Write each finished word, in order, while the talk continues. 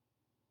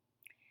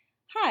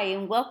Hi,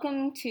 and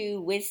welcome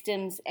to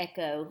Wisdom's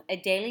Echo, a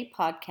daily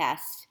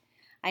podcast.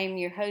 I am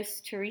your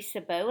host,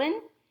 Teresa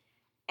Bowen,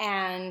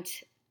 and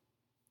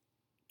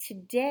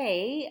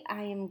today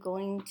I am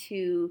going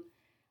to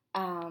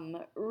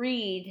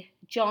read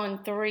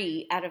John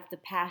 3 out of the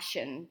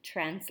Passion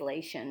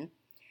Translation.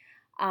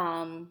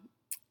 Um,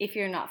 if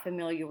you're not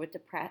familiar with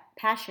the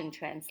Passion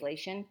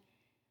Translation,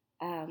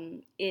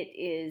 it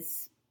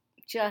is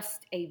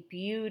just a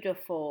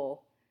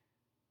beautiful,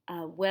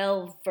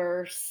 well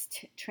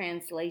versed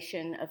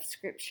translation of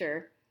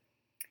Scripture.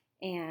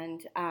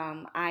 And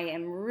I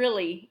am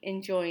really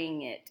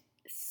enjoying it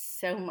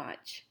so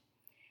much.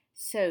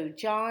 So,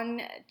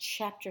 John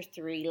chapter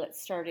 3, let's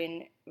start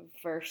in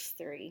verse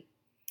 3.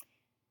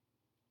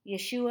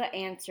 Yeshua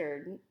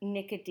answered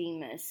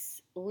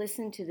Nicodemus,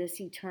 "Listen to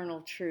this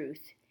eternal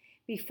truth.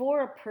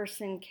 Before a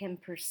person can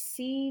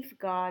perceive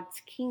God's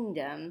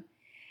kingdom,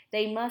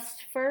 they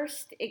must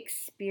first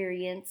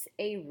experience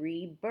a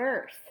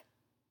rebirth."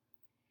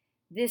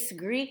 This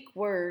Greek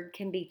word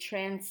can be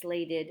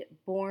translated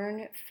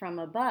born from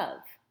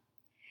above.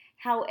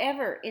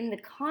 However, in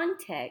the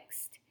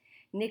context,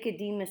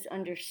 Nicodemus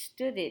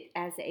understood it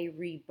as a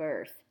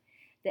rebirth.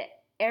 The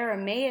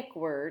Aramaic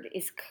word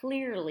is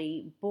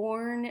clearly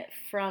born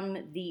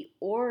from the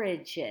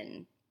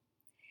origin.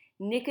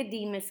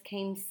 Nicodemus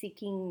came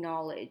seeking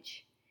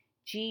knowledge.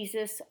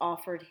 Jesus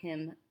offered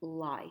him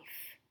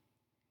life.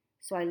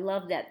 So I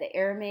love that. The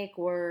Aramaic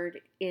word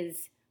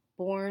is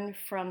born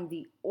from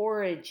the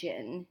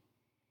origin.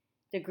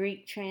 The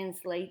Greek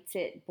translates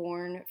it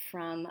born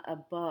from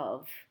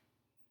above.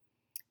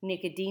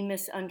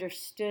 Nicodemus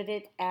understood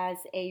it as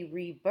a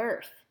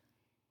rebirth.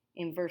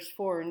 In verse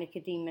 4,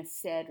 Nicodemus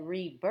said,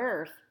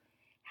 "Rebirth?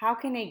 How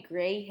can a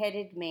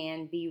gray-headed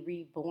man be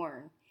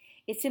reborn?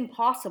 It's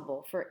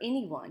impossible for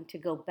anyone to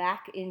go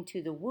back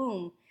into the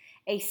womb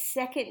a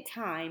second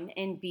time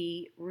and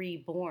be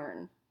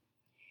reborn."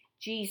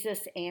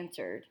 Jesus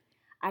answered,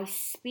 "I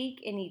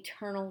speak in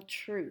eternal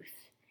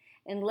truth.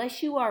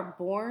 Unless you are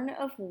born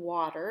of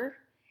water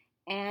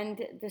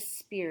and the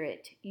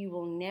Spirit, you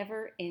will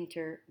never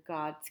enter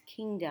God's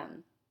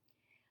kingdom."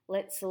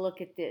 Let's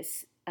look at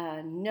this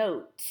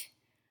note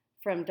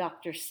from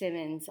Dr.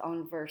 Simmons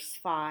on verse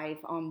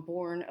 5 on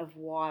born of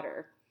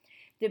water.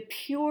 The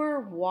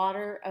pure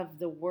water of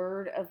the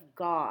Word of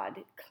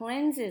God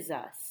cleanses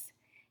us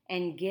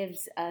and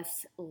gives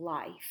us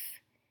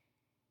life.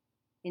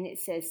 And it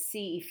says,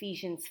 see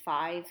Ephesians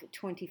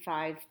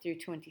 5:25 through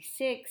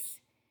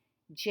 26,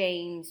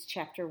 James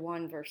chapter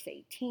 1 verse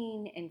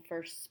 18, and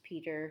 1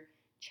 Peter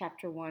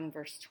chapter 1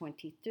 verse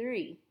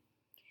 23.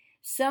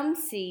 Some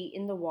see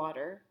in the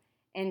water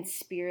and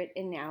spirit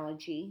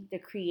analogy the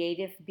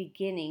creative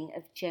beginning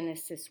of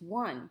Genesis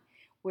 1,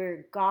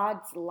 where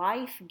God's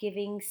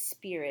life-giving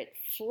spirit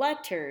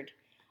fluttered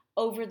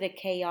over the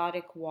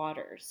chaotic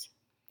waters.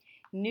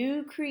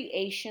 New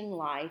creation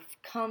life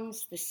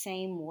comes the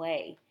same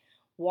way.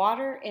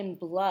 Water and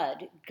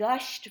blood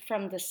gushed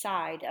from the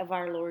side of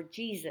our Lord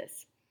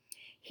Jesus.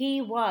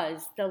 He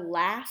was the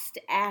last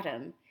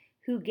Adam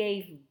who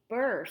gave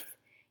birth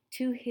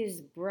to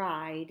his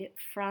bride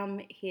from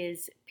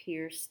his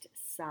pierced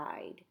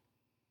side.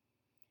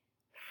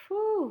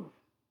 Whew!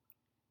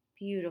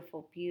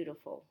 Beautiful,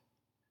 beautiful.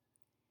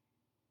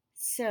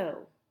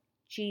 So,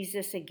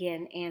 Jesus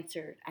again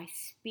answered, "I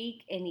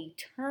speak an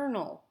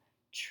eternal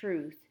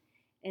truth.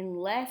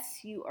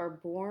 Unless you are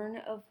born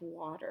of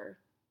water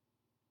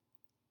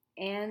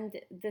and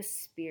the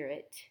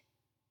Spirit,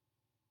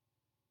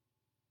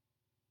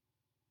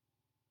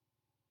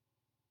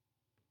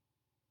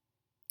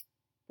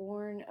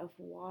 born of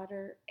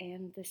water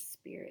and the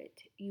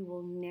Spirit, you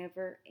will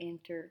never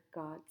enter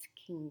God's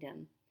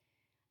kingdom."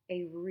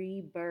 A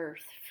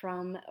rebirth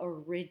from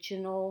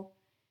original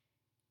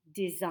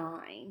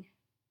design.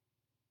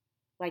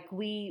 Like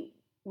we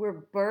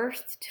were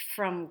birthed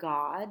from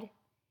God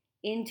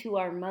into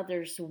our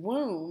mother's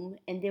womb,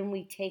 and then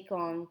we take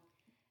on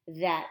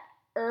that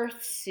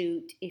earth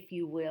suit, if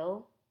you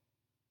will,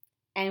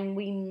 and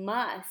we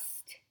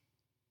must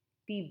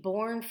be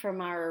born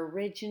from our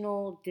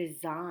original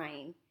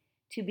design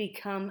to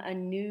become a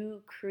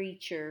new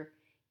creature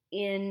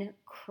in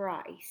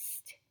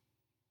Christ.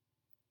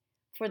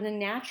 For the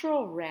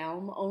natural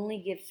realm only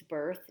gives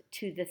birth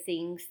to the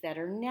things that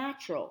are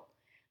natural,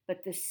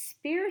 but the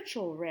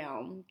spiritual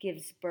realm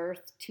gives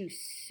birth to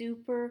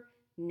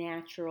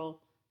supernatural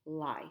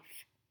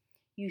life.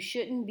 You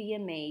shouldn't be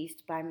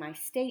amazed by my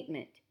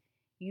statement.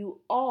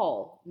 You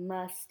all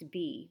must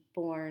be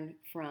born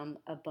from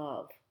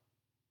above.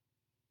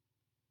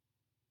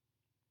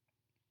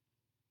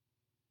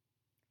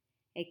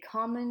 A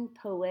common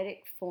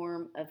poetic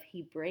form of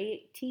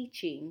Hebraic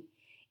teaching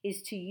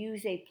is to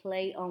use a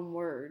play on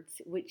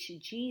words, which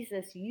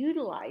Jesus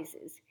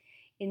utilizes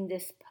in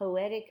this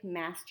poetic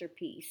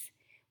masterpiece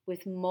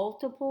with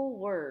multiple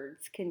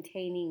words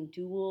containing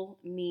dual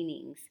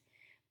meanings.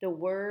 The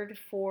word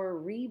for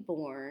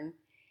reborn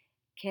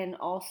can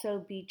also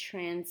be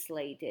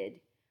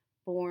translated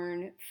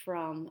born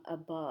from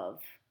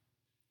above.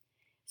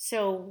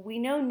 So we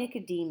know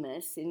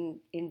Nicodemus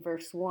in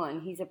verse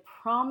 1, he's a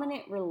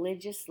prominent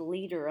religious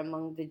leader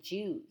among the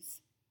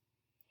Jews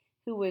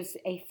who was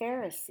a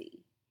Pharisee.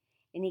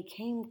 And he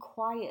came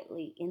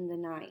quietly in the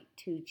night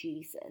to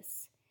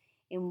Jesus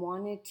and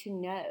wanted to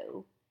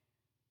know,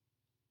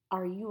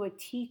 are you a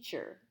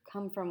teacher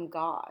come from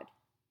God?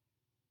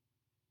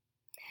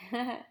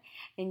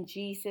 And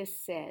Jesus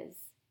says,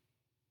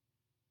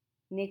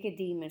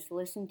 Nicodemus,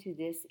 listen to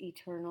this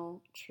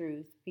eternal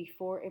truth.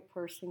 Before a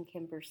person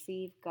can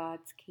perceive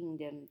God's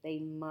kingdom, they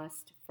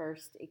must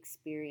first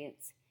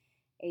experience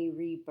a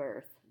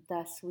rebirth.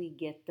 Thus we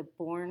get the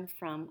born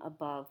from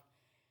above,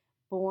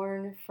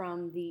 born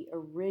from the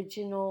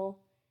original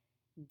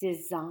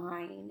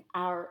design,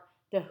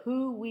 the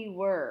who we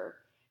were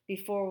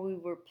before we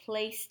were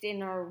placed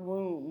in our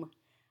womb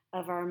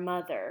of our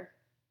mother.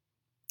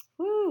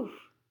 Whew.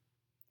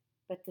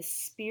 But the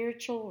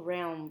spiritual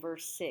realm,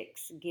 verse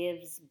 6,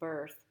 gives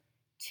birth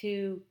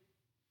to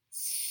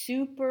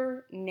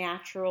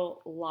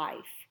supernatural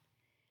life.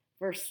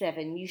 Verse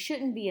 7, you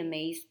shouldn't be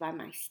amazed by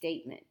my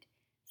statement.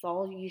 It's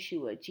all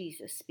Yeshua,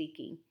 Jesus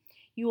speaking.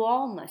 You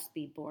all must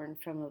be born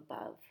from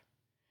above.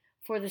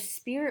 For the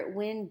spirit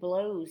wind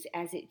blows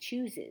as it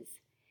chooses.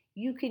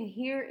 You can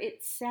hear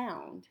its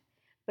sound,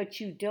 but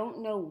you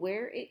don't know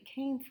where it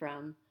came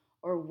from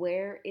or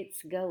where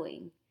it's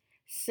going.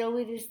 So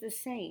it is the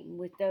same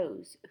with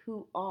those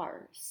who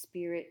are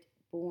spirit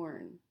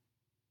born.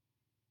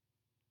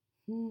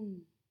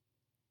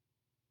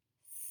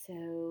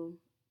 So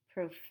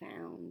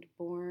profound.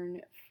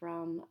 Born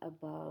from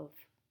above.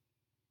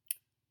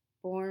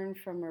 Born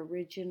from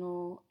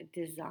original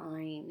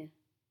design.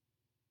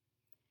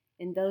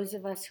 And those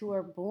of us who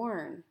are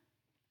born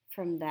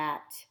from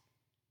that,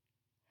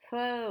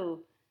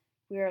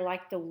 we are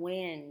like the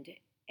wind,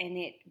 and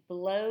it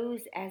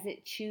blows as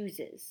it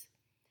chooses.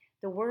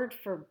 The word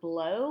for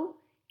blow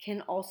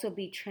can also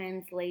be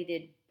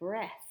translated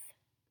breath.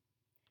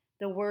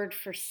 The word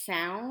for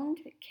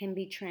sound can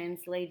be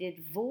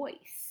translated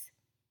voice.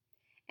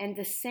 And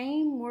the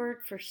same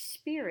word for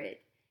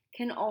spirit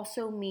can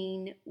also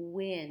mean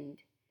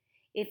wind.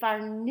 If our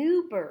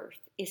new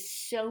birth is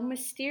so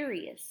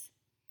mysterious,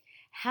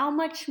 how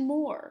much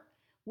more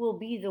will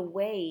be the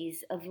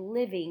ways of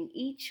living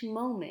each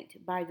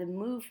moment by the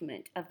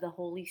movement of the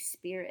Holy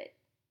Spirit?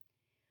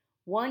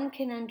 One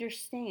can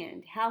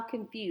understand how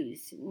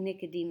confused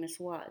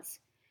Nicodemus was,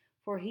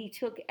 for he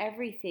took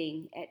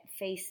everything at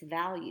face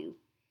value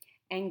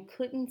and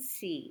couldn't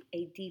see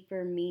a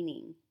deeper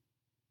meaning.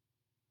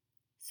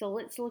 So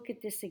let's look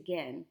at this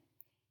again.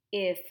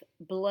 If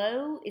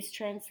blow is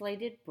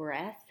translated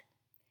breath,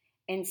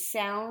 and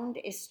sound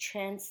is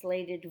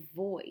translated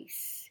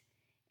voice,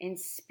 and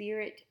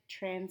spirit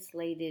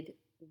translated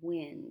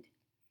wind.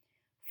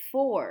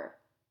 4,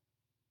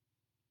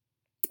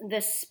 the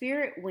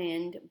spirit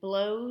wind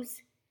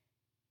blows,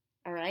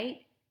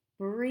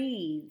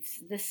 breathes.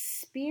 The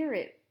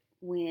spirit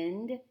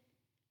wind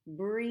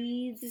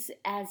breathes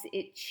as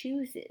it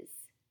chooses.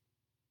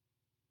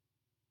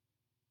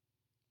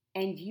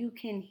 And you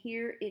can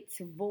hear its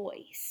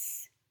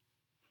voice.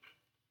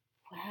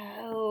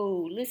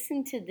 Whoa,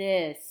 listen to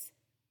this.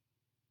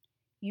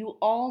 You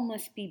all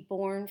must be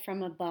born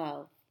from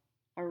above.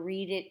 I'll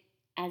read it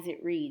as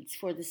it reads.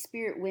 For the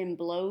spirit wind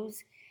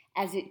blows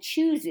as it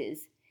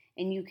chooses,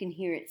 and you can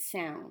hear its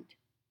sound.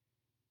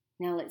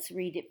 Now let's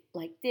read it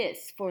like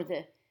this. For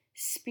the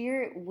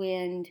spirit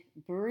wind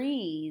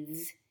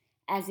breathes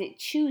as it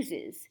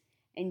chooses,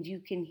 and you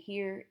can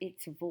hear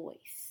its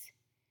voice.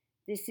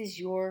 This is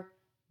your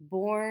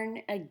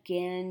born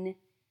again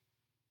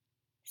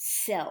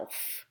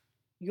self,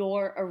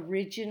 your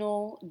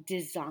original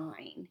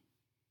design.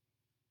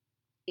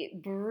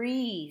 It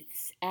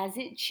breathes as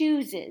it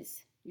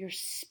chooses, your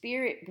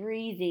spirit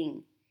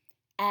breathing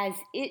as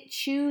it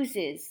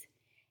chooses,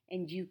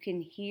 and you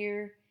can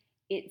hear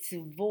its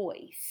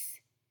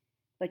voice,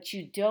 but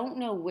you don't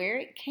know where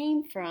it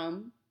came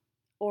from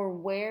or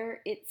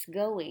where it's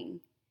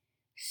going.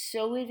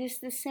 So it is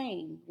the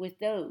same with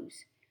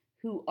those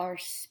who are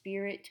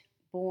spirit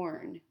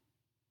born.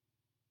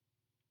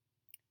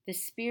 The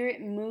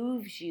Spirit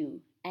moves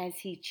you as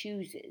He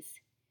chooses,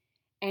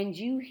 and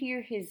you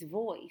hear His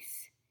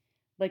voice,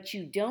 but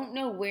you don't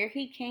know where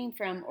He came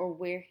from or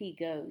where He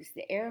goes.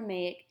 The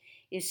Aramaic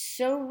is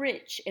so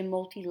rich and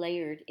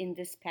multi-layered in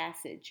this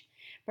passage.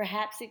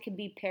 Perhaps it could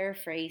be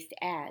paraphrased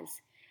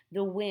as,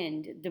 the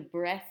wind, the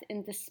breath,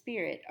 and the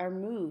Spirit are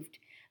moved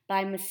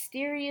by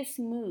mysterious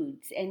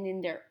moods and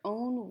in their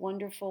own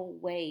wonderful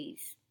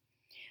ways.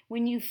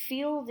 When you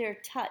feel their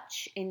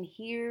touch and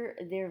hear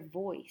their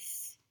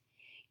voice,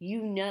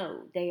 you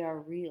know they are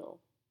real,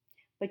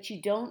 but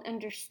you don't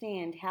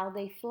understand how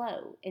they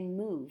flow and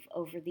move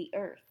over the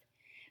earth.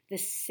 The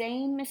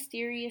same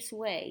mysterious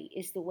way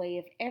is the way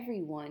of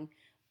everyone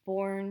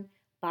born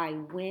by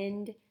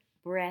wind,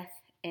 breath,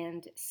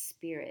 and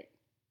spirit.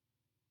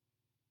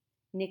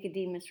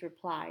 Nicodemus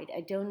replied,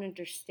 I don't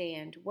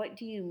understand. What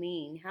do you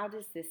mean? How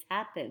does this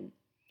happen?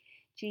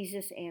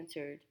 Jesus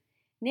answered,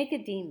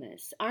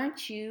 Nicodemus,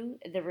 aren't you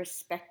the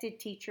respected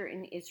teacher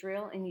in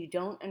Israel and you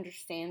don't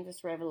understand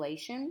this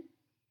revelation?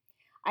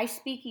 I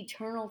speak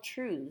eternal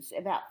truths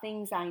about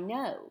things I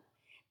know,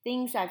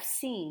 things I've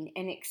seen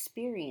and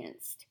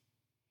experienced,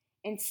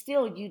 and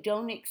still you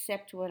don't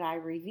accept what I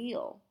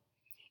reveal.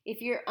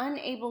 If you're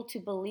unable to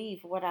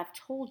believe what I've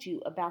told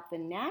you about the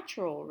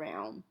natural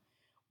realm,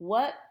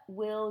 what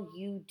will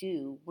you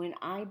do when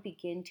I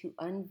begin to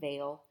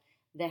unveil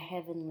the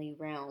heavenly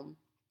realm?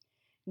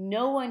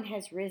 No one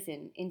has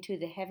risen into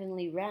the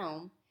heavenly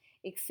realm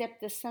except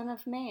the Son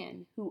of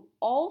Man, who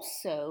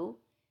also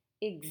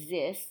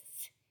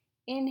exists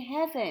in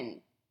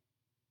heaven.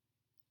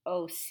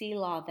 Oh,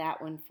 Selah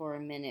that one for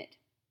a minute.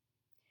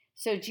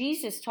 So,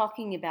 Jesus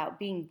talking about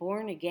being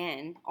born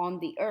again on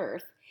the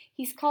earth,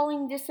 he's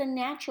calling this a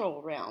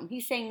natural realm.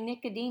 He's saying,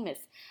 Nicodemus,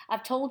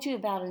 I've told you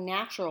about a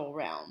natural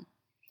realm.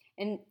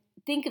 And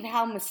think of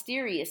how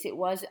mysterious it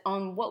was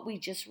on what we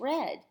just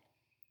read.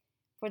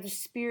 For the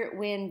spirit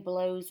wind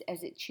blows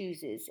as it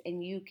chooses,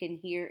 and you can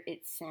hear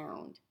its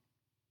sound.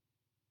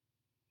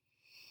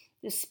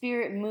 The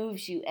Spirit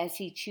moves you as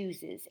He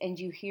chooses, and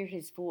you hear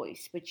His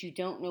voice, but you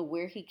don't know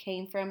where He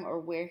came from or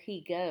where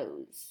He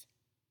goes.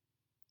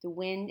 The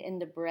wind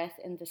and the breath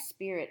and the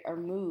Spirit are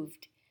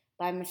moved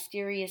by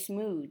mysterious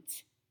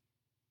moods.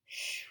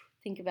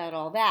 Think about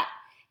all that.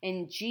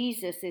 And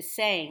Jesus is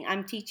saying,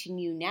 I'm teaching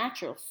you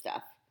natural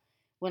stuff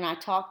when I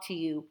talk to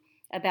you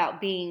about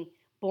being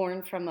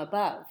born from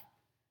above,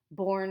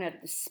 born of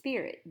the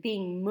Spirit,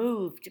 being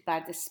moved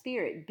by the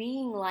Spirit,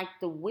 being like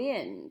the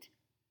wind.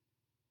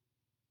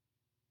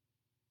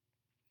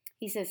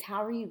 He says,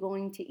 how are you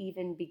going to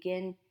even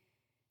begin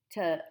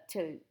to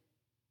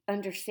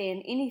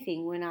understand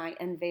anything when I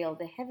unveil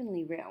the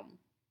heavenly realm?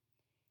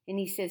 And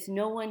he says,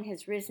 no one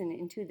has risen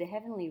into the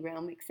heavenly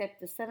realm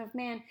except the Son of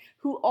Man,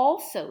 who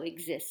also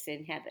exists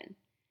in heaven.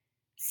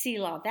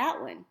 Selah,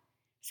 that one.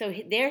 So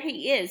there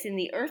he is in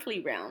the earthly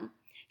realm,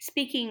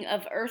 speaking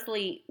of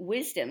earthly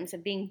wisdoms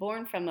of being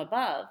born from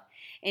above,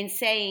 and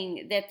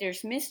saying that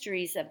there's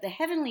mysteries of the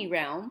heavenly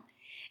realm,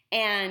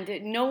 and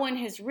no one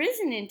has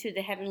risen into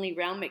the heavenly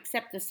realm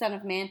except the Son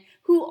of Man,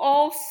 who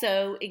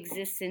also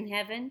exists in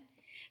heaven.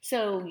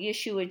 So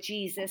Yeshua,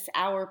 Jesus,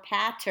 our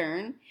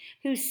pattern,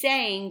 who's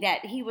saying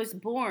that he was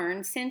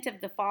born, sent of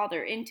the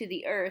Father into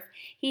the earth.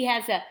 He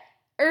has a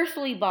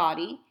earthly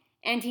body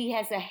and he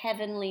has a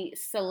heavenly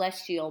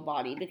celestial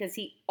body because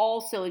he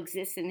also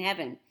exists in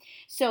heaven.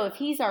 So if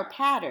he's our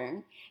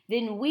pattern,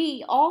 then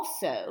we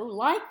also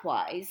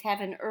likewise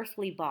have an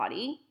earthly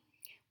body.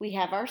 We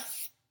have our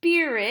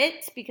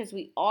spirit because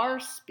we are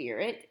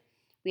spirit.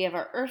 We have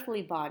our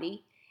earthly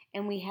body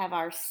and we have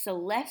our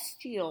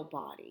celestial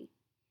body.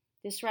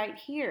 This right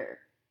here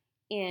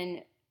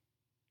in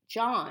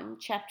John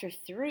chapter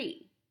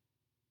 3,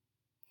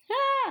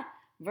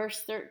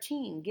 verse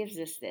 13 gives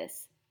us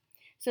this.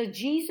 So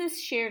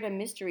Jesus shared a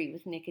mystery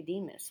with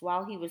Nicodemus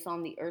while he was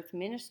on the earth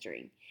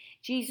ministering.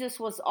 Jesus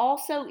was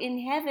also in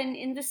heaven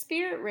in the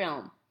spirit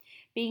realm.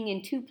 Being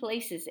in two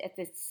places at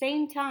the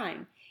same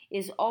time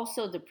is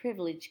also the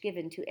privilege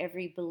given to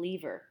every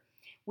believer.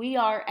 We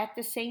are at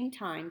the same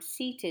time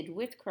seated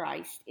with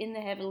Christ in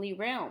the heavenly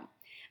realm,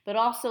 but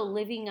also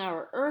living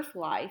our earth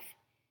life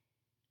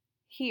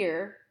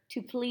here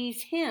to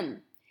please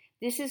Him.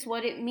 This is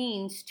what it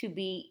means to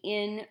be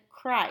in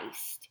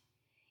Christ.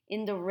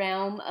 In the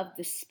realm of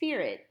the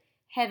Spirit,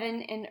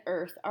 heaven and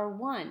earth are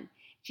one.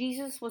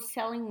 Jesus was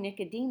telling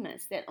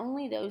Nicodemus that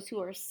only those who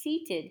are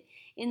seated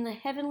in the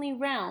heavenly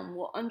realm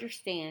will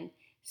understand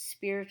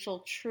spiritual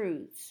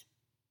truths.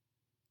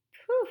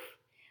 Poof!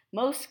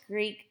 Most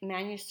Greek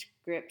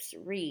manuscripts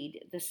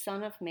read, the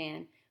Son of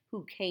Man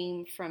who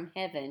came from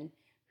heaven,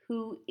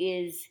 who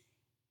is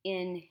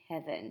in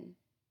heaven.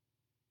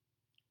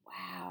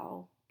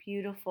 Wow,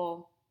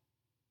 beautiful.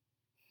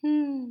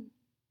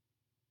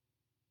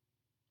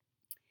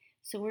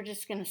 So we're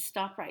just going to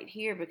stop right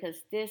here because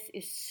this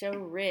is so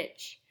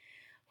rich.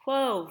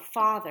 Whoa,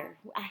 Father,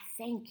 I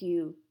thank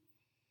you.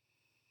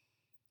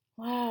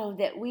 Wow,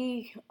 that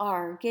we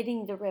are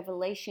getting the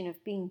revelation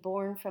of being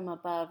born from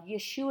above.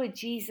 Yeshua,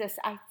 Jesus,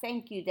 I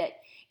thank you that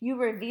you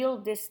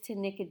revealed this to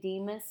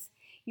Nicodemus.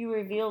 You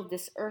revealed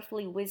this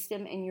earthly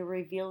wisdom and you're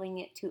revealing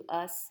it to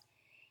us.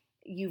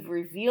 You've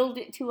revealed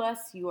it to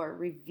us. You are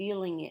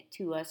revealing it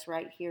to us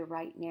right here,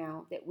 right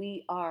now, that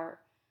we are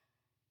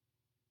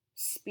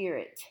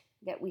spirit,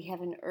 that we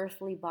have an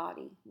earthly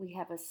body. We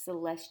have a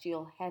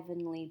celestial,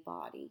 heavenly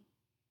body,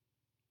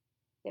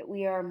 that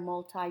we are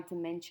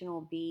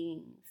multidimensional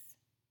beings.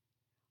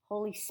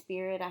 Holy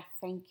Spirit, I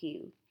thank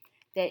you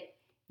that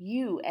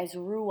you as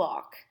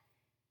Ruach,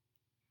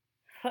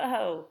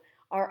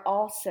 are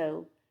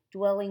also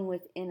dwelling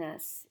within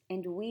us.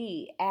 And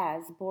we,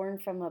 as born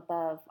from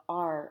above,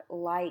 are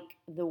like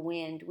the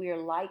wind. We are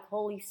like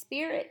Holy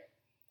Spirit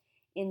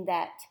in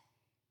that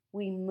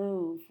we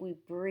move, we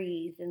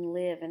breathe, and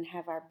live and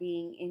have our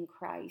being in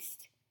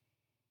Christ.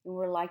 And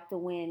we're like the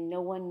wind.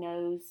 No one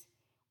knows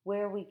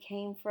where we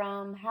came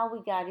from, how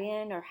we got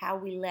in, or how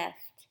we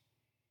left.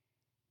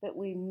 But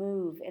we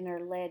move and are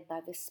led by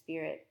the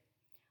Spirit.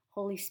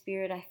 Holy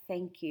Spirit, I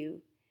thank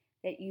you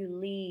that you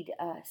lead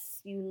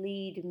us, you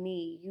lead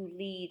me, you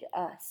lead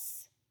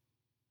us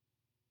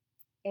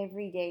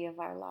every day of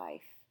our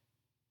life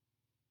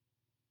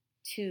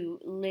to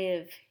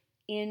live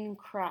in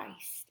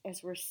Christ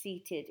as we're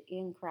seated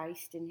in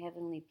Christ in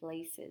heavenly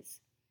places.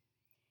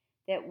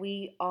 That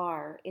we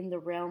are in the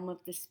realm of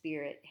the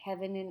Spirit,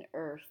 heaven and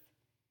earth.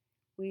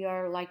 We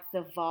are like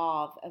the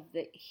Vav of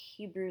the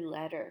Hebrew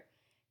letter,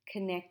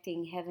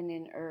 connecting heaven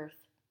and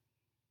earth,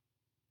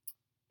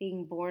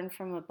 being born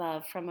from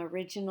above, from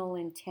original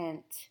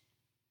intent.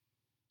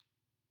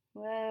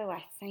 Whoa,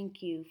 I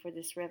thank you for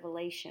this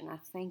revelation. I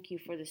thank you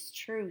for this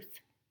truth.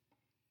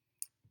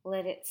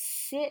 Let it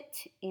sit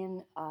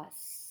in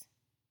us,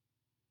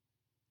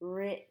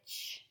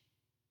 rich,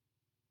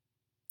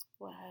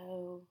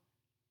 whoa,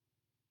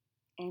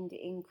 and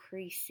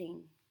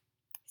increasing.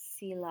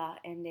 Selah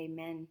and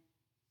amen.